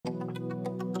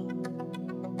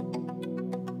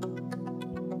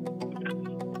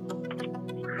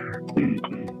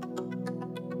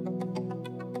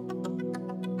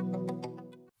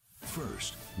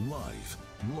First, live,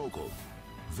 local.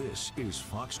 This is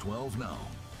Fox 12 Now.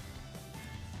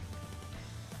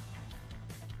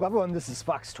 Well, everyone, this is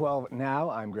Fox 12 Now.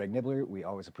 I'm Greg Nibbler. We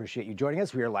always appreciate you joining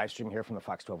us. We are live streaming here from the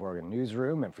Fox 12 Oregon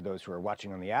newsroom. And for those who are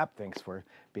watching on the app, thanks for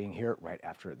being here right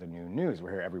after the noon news. We're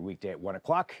here every weekday at 1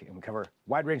 o'clock, and we cover a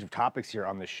wide range of topics here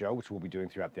on this show, which we'll be doing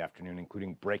throughout the afternoon,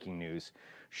 including breaking news,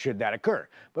 should that occur.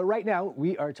 But right now,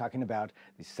 we are talking about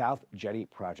the South Jetty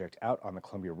project out on the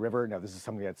Columbia River. Now, this is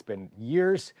something that's been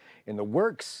years in the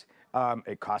works.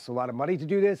 It costs a lot of money to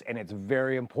do this, and it's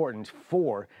very important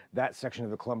for that section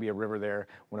of the Columbia River there,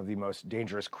 one of the most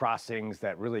dangerous crossings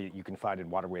that really you can find in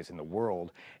waterways in the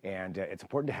world. And it's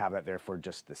important to have that there for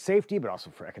just the safety, but also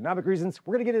for economic reasons.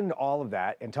 We're going to get into all of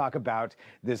that and talk about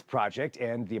this project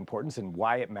and the importance and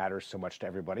why it matters so much to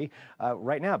everybody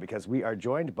right now, because we are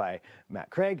joined by Matt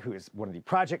Craig, who is one of the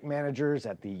project managers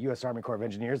at the U.S. Army Corps of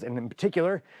Engineers, and in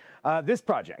particular, this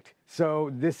project. So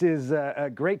this is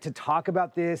great to talk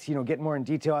about this, get more in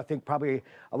detail. I think probably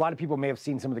a lot of people may have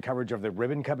seen some of the coverage of the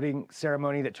ribbon cutting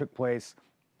ceremony that took place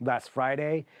last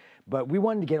Friday, but we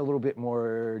wanted to get a little bit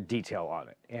more detail on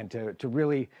it and to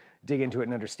really dig into it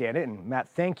and understand it. And Matt,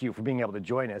 thank you for being able to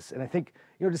join us. And I think,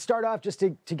 to start off, just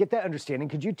to get that understanding,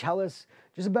 could you tell us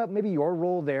just about maybe your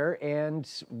role there and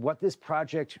what this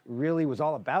project really was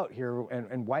all about here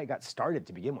and why it got started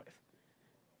to begin with?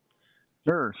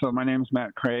 Sure. So my name is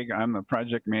Matt Craig. I'm the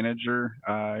project manager.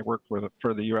 I work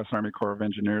for the U.S. Army Corps of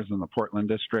Engineers in the Portland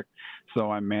district.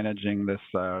 So I'm managing this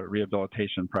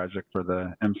rehabilitation project for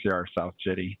the MCR South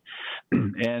Jetty.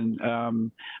 And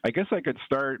I guess I could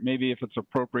start, maybe if it's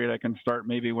appropriate, I can start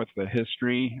maybe with the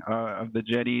history of the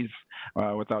jetties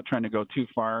without trying to go too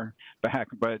far back,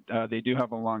 but they do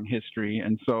have a long history.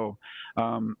 And so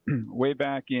way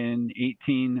back in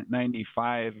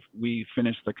 1895, we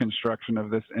finished the construction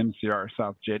of this MCR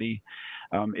South Jetty.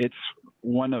 It's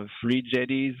one of 3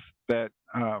 jetties that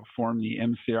form the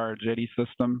MCR jetty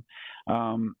system.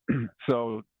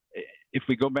 So if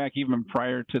we go back even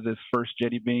prior to this first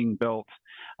jetty being built,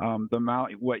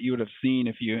 what you would have seen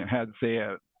if you had, say,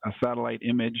 a satellite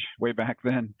image way back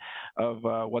then of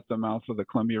what the mouth of the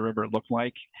Columbia River looked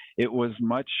like, it was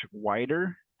much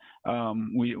wider.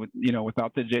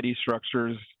 Without the jetty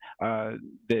structures,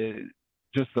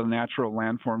 just the natural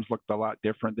landforms looked a lot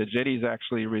different. The jetties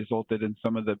actually resulted in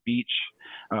some of the beach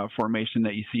formation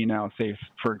that you see now, say,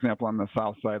 for example, on the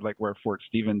south side, like where Fort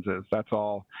Stevens is. That's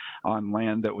all on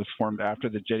land that was formed after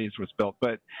the jetties was built.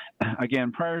 But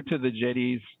again, prior to the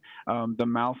jetties, the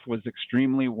mouth was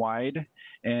extremely wide,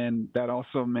 and that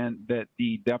also meant that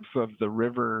the depth of the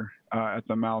river at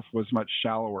the mouth was much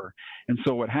shallower. And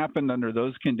so what happened under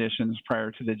those conditions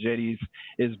prior to the jetties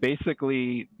is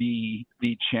basically the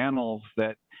channels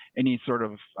that any sort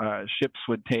of ships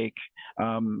would take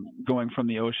going from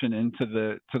the ocean into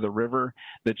the river,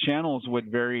 the channels would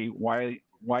vary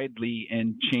widely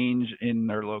and change in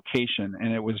their location,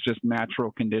 and it was just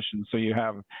natural conditions. So you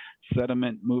have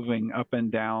sediment moving up and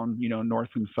down, north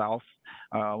and south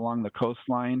along the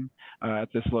coastline at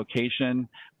this location.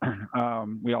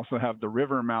 We also have the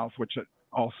river mouth, which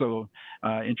also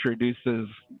introduces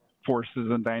forces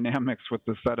and dynamics with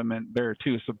the sediment there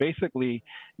too. So basically,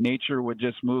 nature would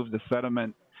just move the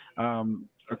sediment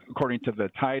according to the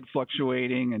tide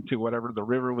fluctuating and to whatever the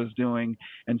river was doing.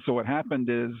 And so what happened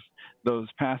is those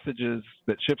passages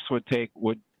that ships would take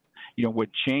would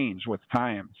change with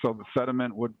time. So the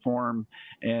sediment would form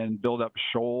and build up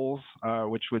shoals,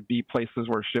 which would be places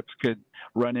where ships could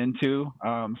run into.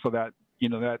 So that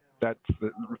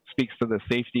speaks to the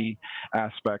safety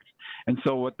aspect. And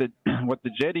so what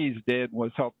the jetties did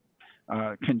was help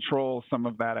control some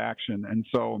of that action. And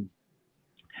so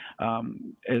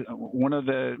one of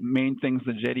the main things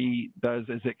the jetty does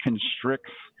is it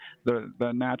constricts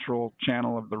the natural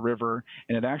channel of the river,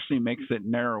 and it actually makes it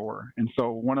narrower. And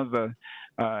so one of the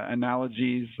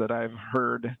analogies that I've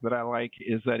heard that I like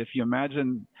is that if you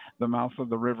imagine the mouth of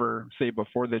the river, say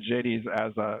before the jetties,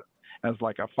 as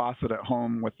like a faucet at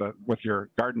home with your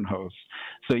garden hose.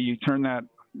 So you turn that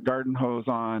garden hose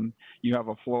on, you have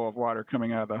a flow of water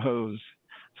coming out of the hose.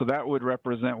 So that would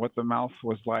represent what the mouth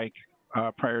was like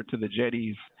prior to the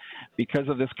jetties. Because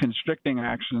of this constricting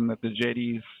action that the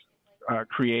jetties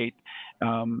create,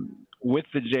 with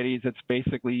the jetties, it's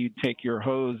basically you take your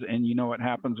hose and you know what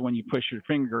happens when you push your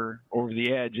finger over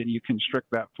the edge and you constrict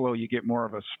that flow, you get more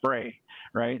of a spray,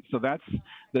 right? So that's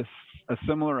a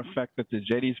similar effect that the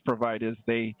jetties provide, is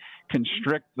they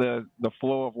constrict the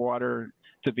flow of water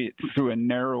to be through a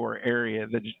narrower area.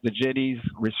 The jetties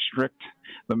restrict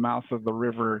the mouth of the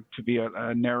river to be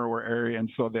a narrower area, and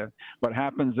so what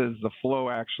happens is the flow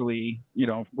actually,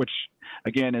 which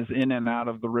again is in and out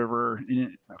of the river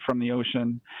from the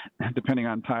ocean, depending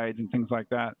on tides and things like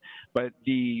that. But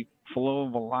the flow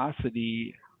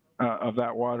velocity of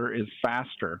that water is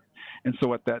faster, and so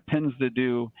what that tends to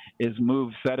do is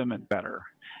move sediment better.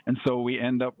 And so we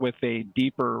end up with a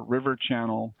deeper river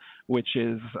channel, which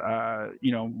is,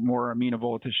 more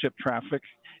amenable to ship traffic,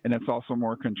 and it's also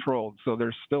more controlled. So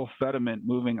there's still sediment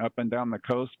moving up and down the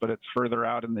coast, but it's further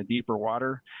out in the deeper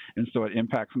water, and so it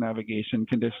impacts navigation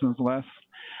conditions less.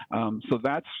 So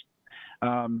that's,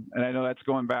 and I know that's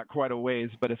going back quite a ways,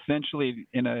 but essentially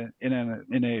in an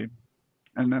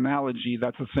analogy,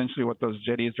 that's essentially what those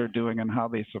jetties are doing and how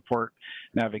they support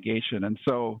navigation. And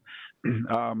so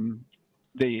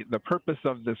the purpose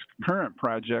of this current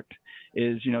project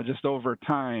is, just over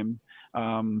time,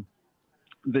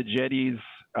 the jetties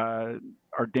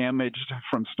are damaged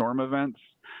from storm events.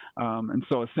 And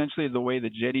so essentially the way the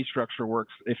jetty structure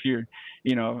works, if you're,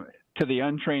 to the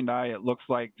untrained eye, it looks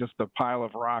like just a pile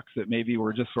of rocks that maybe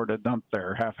were just sort of dumped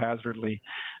there haphazardly,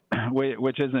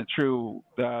 which isn't true.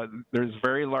 There's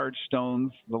very large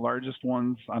stones. The largest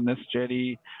ones on this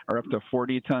jetty are up to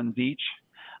 40 tons each.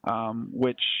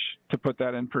 Which, to put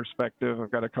that in perspective,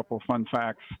 I've got a couple of fun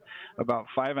facts. About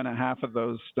 5.5 of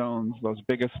those stones, those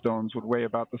biggest stones, would weigh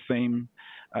about the same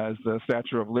as the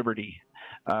Statue of Liberty.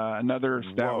 Another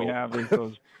stat we have is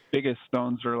those biggest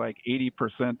stones are like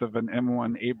 80% of an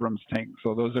M1 Abrams tank.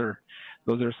 So those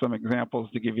are some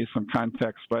examples to give you some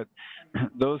context. But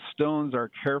those stones are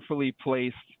carefully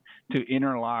placed to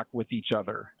interlock with each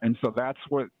other, and so that's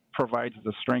what provides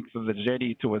the strength of the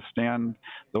jetty to withstand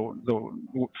the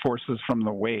forces from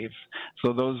the waves.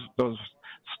 So those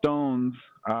stones,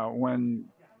 when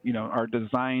are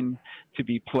designed to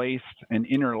be placed and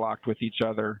interlocked with each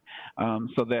other,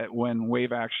 so that when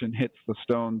wave action hits the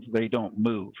stones, they don't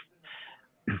move.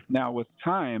 Now, with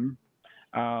time,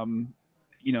 the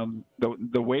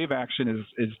wave action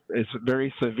is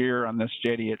very severe on this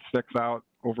jetty. It sticks out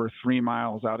over 3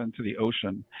 miles out into the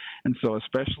ocean. And so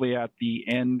especially at the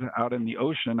end out in the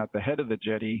ocean at the head of the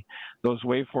jetty, those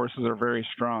wave forces are very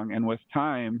strong. And with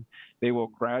time, they will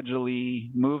gradually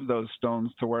move those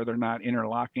stones to where they're not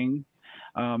interlocking.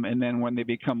 And then when they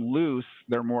become loose,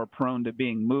 they're more prone to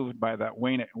being moved by that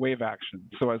wave action.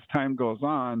 So as time goes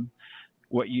on,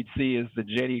 what you'd see is the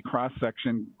jetty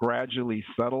cross-section gradually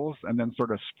settles and then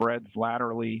sort of spreads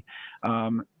laterally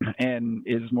and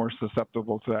is more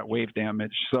susceptible to that wave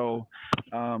damage. So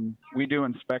we do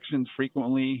inspections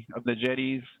frequently of the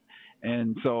jetties.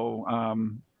 And so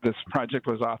this project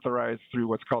was authorized through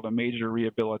what's called a major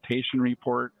rehabilitation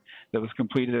report that was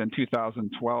completed in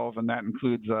 2012, and that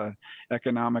includes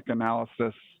economic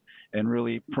analysis and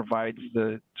really provides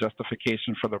the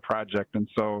justification for the project. And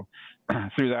so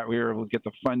through that, we were able to get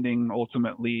the funding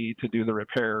ultimately to do the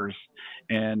repairs.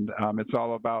 And it's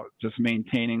all about just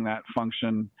maintaining that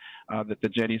function that the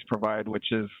jetties provide,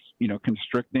 which is,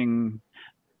 constricting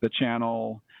the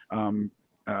channel,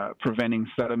 preventing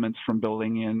sediments from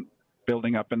building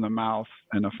up in the mouth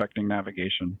and affecting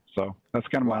navigation. So that's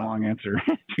kind of my long answer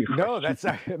to your question.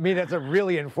 That's a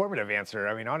really informative answer.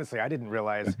 I mean, honestly, I didn't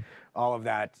realize all of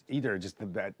that either, just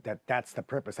that's the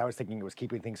purpose. I was thinking it was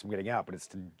keeping things from getting out, but it's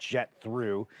to jet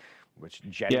through, which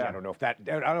jetty, I don't know if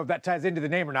that ties into the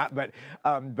name or not, but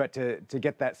to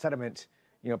get that sediment,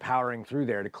 powering through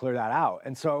there to clear that out.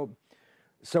 And so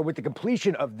with the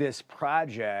completion of this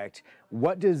project,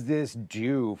 what does this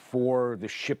do for the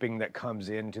shipping that comes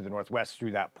into the Northwest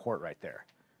through that port right there?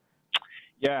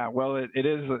 Yeah, well, it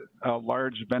is a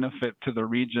large benefit to the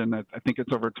region. I think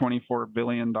it's over $24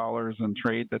 billion in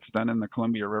trade that's done in the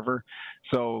Columbia River.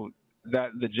 So that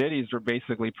the jetties are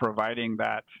basically providing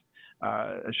that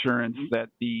assurance that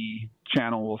the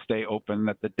channel will stay open,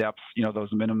 that the depths, those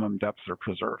minimum depths are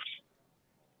preserved.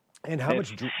 And how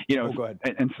much? Go ahead.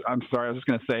 And I'm sorry, I was just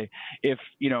going to say,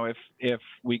 if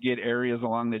we get areas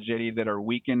along the jetty that are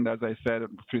weakened, as I said,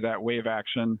 through that wave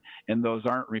action, and those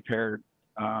aren't repaired,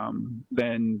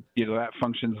 then that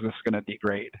function is just going to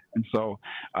degrade. And so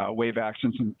wave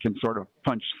actions can sort of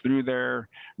punch through there,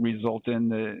 result in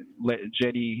the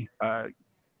jetty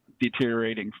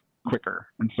deteriorating quicker.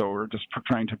 And so we're just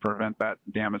trying to prevent that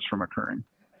damage from occurring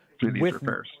through these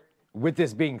repairs. With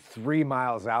this being 3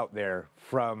 miles out there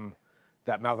from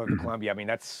that mouth of the Columbia, I mean,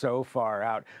 that's so far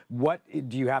out. What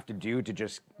do you have to do to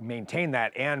just maintain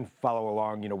that and follow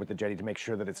along, with the jetty to make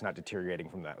sure that it's not deteriorating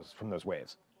from those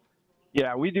waves?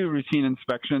 Yeah, we do routine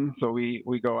inspection, so we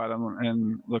go out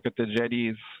and look at the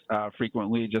jetties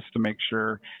frequently just to make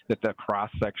sure that the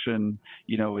cross section,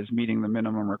 is meeting the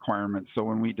minimum requirements. So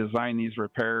when we design these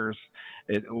repairs,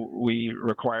 we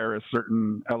require a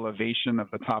certain elevation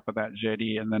of the top of that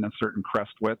jetty and then a certain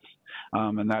crest width,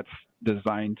 and that's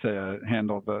designed to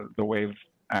handle the wave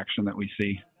action that we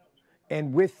see.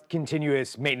 And with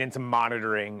continuous maintenance and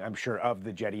monitoring, I'm sure, of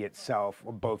the jetty itself,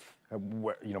 both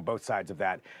sides of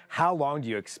that, how long do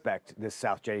you expect this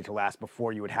South Jetty to last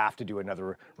before you would have to do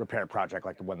another repair project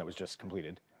like the one that was just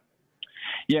completed?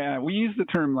 Yeah, we use the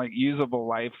term like usable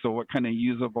life. So what kind of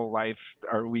usable life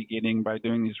are we getting by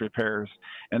doing these repairs?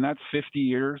 And that's 50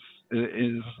 years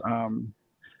is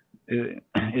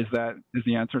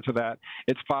the answer to that.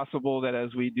 It's possible that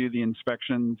as we do the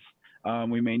inspections,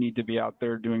 we may need to be out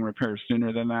there doing repairs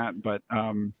sooner than that, but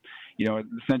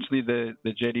essentially the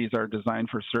jetties are designed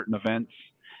for certain events,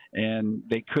 and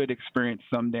they could experience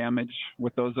some damage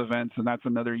with those events. And that's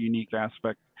another unique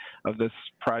aspect of this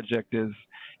project is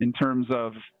in terms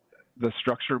of the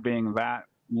structure being that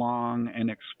long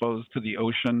and exposed to the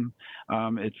ocean.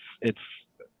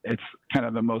 It's kind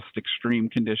of the most extreme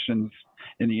conditions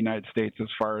in the United States as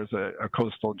far as a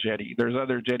coastal jetty. There's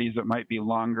other jetties that might be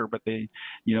longer, but they're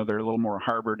a little more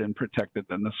harbored and protected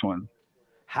than this one.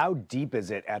 How deep is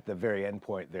it at the very end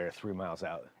point there, 3 miles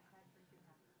out?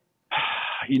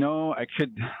 I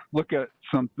could look at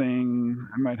something.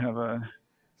 I might have a.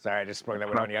 Sorry, I just sprung that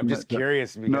one on you. I'm just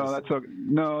curious. Because...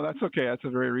 No, that's okay. That's a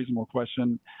very reasonable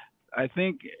question. I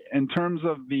think in terms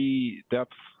of the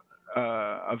depth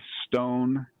of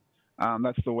stone,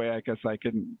 that's the way I guess I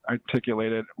can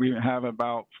articulate it. We have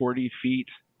about 40 feet.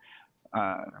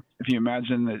 If you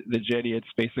imagine the jetty, it's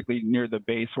basically near the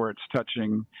base where it's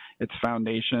touching its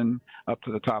foundation up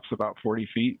to the top's about 40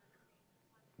 feet.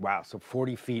 Wow, so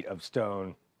 40 feet of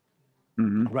stone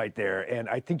right there. And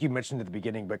I think you mentioned at the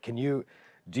beginning, but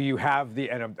do you have the,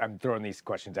 and I'm throwing these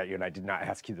questions at you, and I did not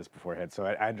ask you this beforehand, so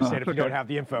I understand if you don't have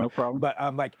the info. No problem. But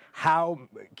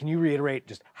can you reiterate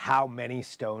just how many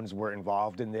stones were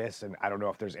involved in this? And I don't know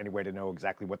if there's any way to know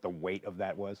exactly what the weight of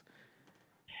that was.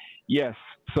 Yes.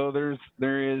 So there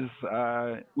is,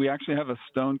 we actually have a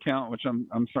stone count, which I'm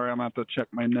sorry, I'm going to have to check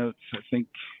my notes. I think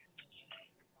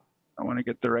I want to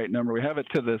get the right number. We have it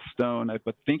to the stone. I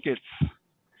think it's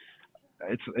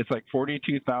like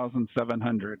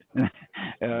 42,700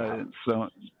 so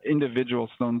individual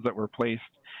stones that were placed,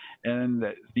 and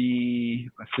let's see,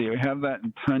 we have that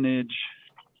in tonnage.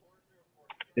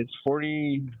 It's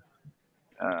 40.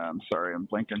 I'm sorry, I'm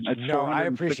blanking. No, I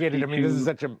appreciate it. I mean, this is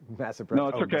such a massive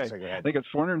project. No, it's okay. I think it's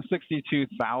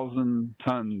 462,000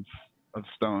 tons of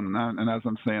stone. And as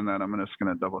I'm saying that, I'm just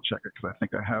going to double check it because I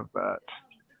think I have that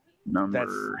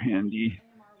number handy.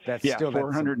 That's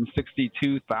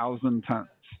 462,000 tons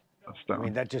of stone. I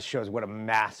mean, that just shows what a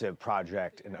massive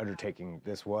project and undertaking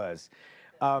this was.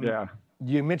 Yeah.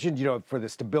 You mentioned, for the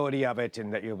stability of it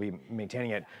and that you'll be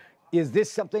maintaining it. Is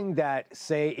this something that,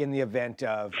 say, in the event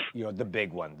of, the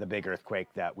big one, the big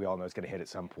earthquake that we all know is going to hit at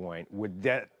some point, would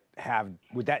that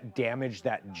damage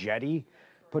that jetty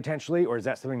potentially, or is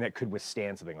that something that could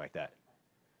withstand something like that?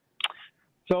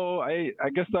 So I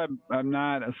guess I'm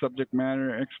not a subject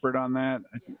matter expert on that.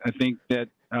 I think that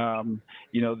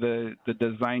the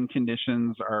design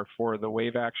conditions are for the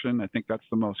wave action. I think that's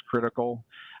the most critical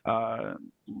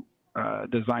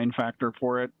design factor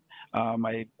for it.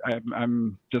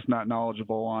 I'm just not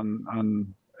knowledgeable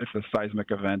on if a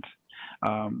seismic event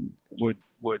would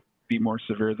be more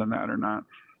severe than that or not.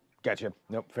 Gotcha.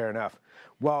 Nope. Fair enough.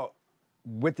 Well,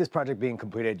 with this project being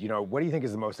completed, what do you think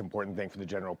is the most important thing for the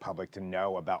general public to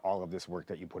know about all of this work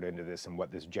that you put into this and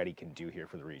what this jetty can do here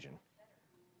for the region?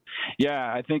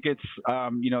 Yeah, I think it's,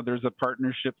 there's a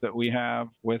partnership that we have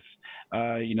with,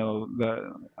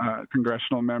 the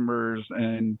congressional members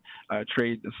and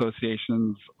trade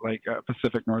associations like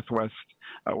Pacific Northwest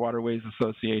Waterways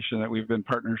Association that we've been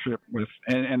partnership with,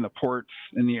 and the ports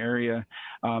in the area.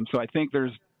 So I think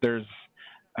there's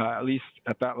at least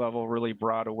at that level, really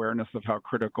broad awareness of how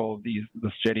critical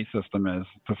this jetty system is.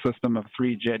 It's a system of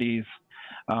 3 jetties.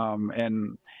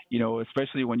 And,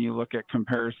 especially when you look at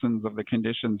comparisons of the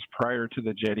conditions prior to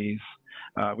the jetties,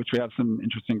 which we have some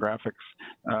interesting graphics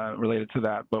related to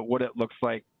that, but what it looks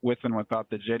like with and without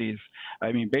the jetties.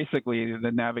 I mean, basically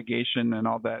the navigation and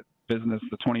all that business,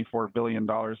 the $24 billion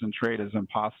in trade is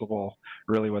impossible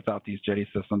really without these jetty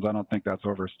systems. I don't think that's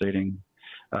overstating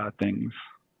things.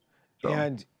 So.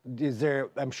 And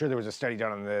I'm sure there was a study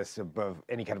done on this above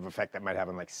any kind of effect that might have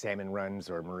on like salmon runs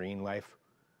or marine life.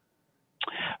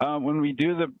 When we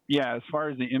do as far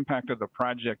as the impact of the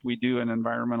project, we do an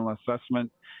environmental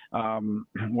assessment.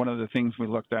 One of the things we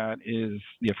looked at is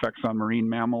the effects on marine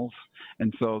mammals,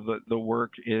 and so the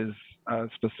work is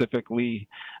specifically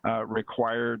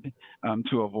required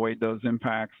to avoid those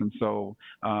impacts. And so,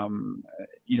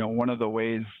 one of the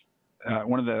ways.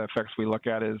 One of the effects we look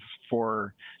at is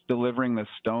for delivering the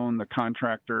stone, the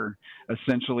contractor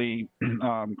essentially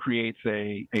creates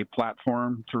a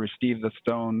platform to receive the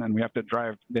stone, and they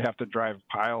have to drive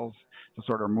piles to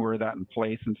sort of moor that in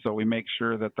place. And so we make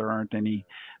sure that there aren't any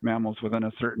mammals within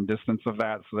a certain distance of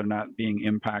that, so they're not being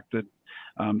impacted,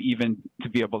 even to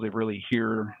be able to really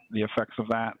hear the effects of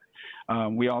that.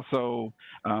 We also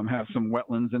have some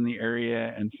wetlands in the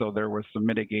area, and so there was some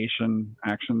mitigation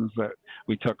actions that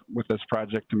we took with this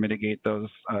project to mitigate those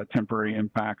temporary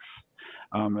impacts,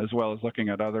 as well as looking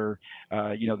at other,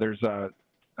 there's a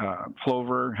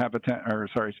plover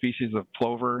species of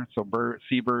plover, so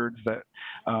seabirds that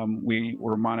we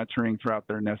were monitoring throughout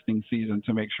their nesting season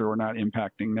to make sure we're not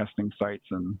impacting nesting sites,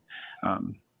 and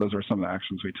those are some of the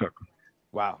actions we took.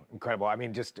 Wow, incredible. I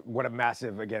mean, just what a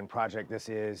massive, again, project this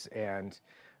is, and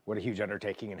what a huge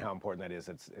undertaking and how important that is.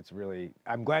 It's really,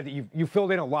 I'm glad that you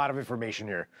filled in a lot of information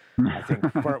here, I think,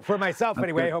 for myself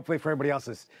anyway, hopefully for everybody else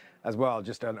as well,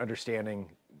 just on understanding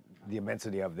the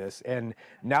immensity of this. And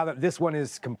now that this one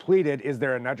is completed, is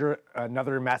there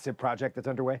another massive project that's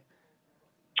underway?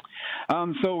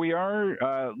 So we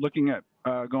are looking at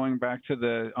going back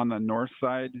to on the north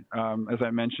side. As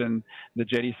I mentioned, the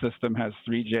jetty system has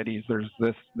 3 jetties. There's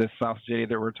this South Jetty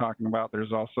that we're talking about.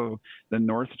 There's also the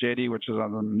North Jetty, which is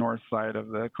on the north side of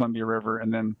the Columbia River,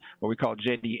 and then what we call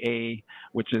Jetty A,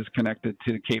 which is connected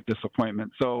to Cape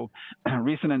Disappointment. So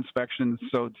recent inspections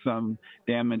showed some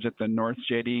damage at the North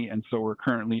Jetty, and so we're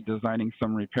currently designing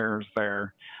some repairs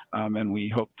there, and we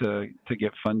hope to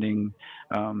get funding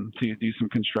to do some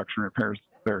construction repairs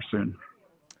there soon.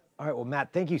 All right, well,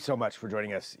 Matt, thank you so much for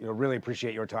joining us. Really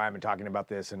appreciate your time and talking about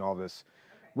this and all this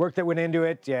work that went into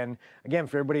it. And again,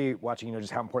 for everybody watching,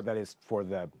 just how important that is for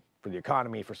the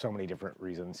economy for so many different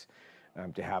reasons,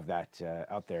 to have that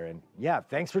out there. And yeah,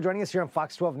 thanks for joining us here on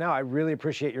Fox 12 Now. I really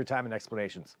appreciate your time and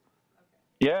explanations.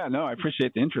 Yeah, no, I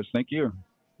appreciate the interest. Thank you.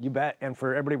 You bet. And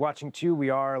for everybody watching too,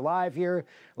 we are live here,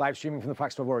 live streaming from the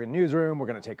Fox 12 Oregon newsroom. We're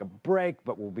going to take a break,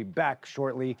 but we'll be back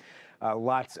shortly.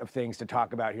 Lots of things to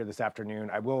talk about here this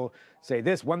afternoon. I will say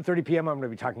this, 1:30 p.m. I'm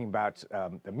going to be talking about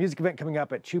the music event coming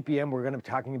up at 2 p.m. We're going to be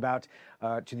talking about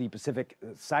to the Pacific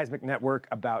Seismic Network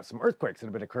about some earthquakes that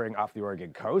have been occurring off the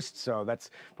Oregon coast. So that's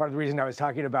part of the reason I was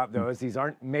talking about those. These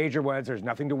aren't major ones. There's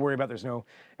nothing to worry about. There's no,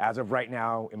 as of right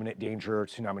now, imminent danger,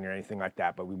 tsunami or anything like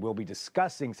that. But we will be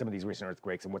discussing some of these recent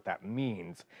earthquakes and what that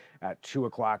means at 2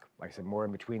 o'clock. Like I said, more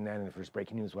in between then. And if there's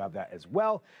breaking news, we'll have that as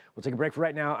well. We'll take a break for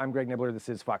right now. I'm Greg Nibbler. This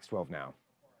is Fox 12 Now.